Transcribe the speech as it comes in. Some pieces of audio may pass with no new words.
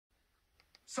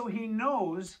so he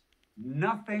knows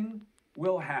nothing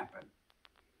will happen.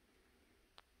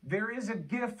 There is a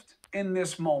gift in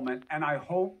this moment, and I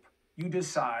hope you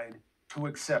decide to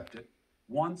accept it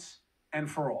once and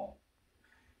for all.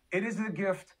 It is the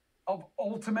gift of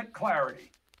ultimate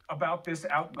clarity about this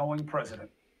outgoing president.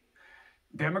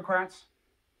 Democrats,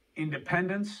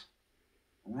 independents,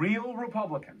 real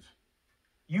Republicans,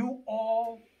 you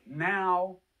all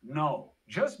now know,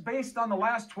 just based on the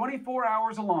last 24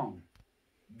 hours alone,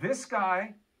 this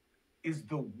guy is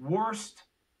the worst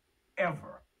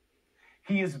ever.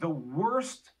 He is the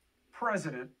worst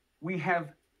president we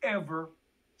have ever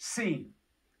seen,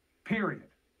 period.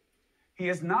 He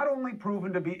has not only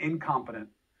proven to be incompetent,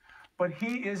 but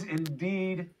he is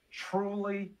indeed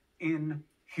truly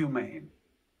inhumane.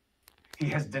 He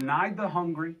has denied the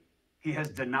hungry. He has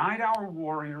denied our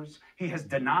warriors. He has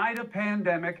denied a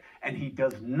pandemic, and he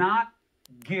does not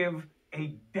give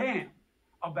a damn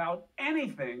about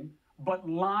anything but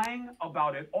lying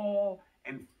about it all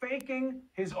and faking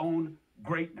his own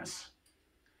greatness.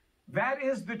 That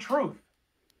is the truth.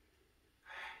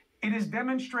 It is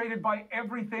demonstrated by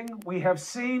everything we have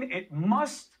seen. It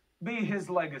must be his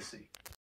legacy.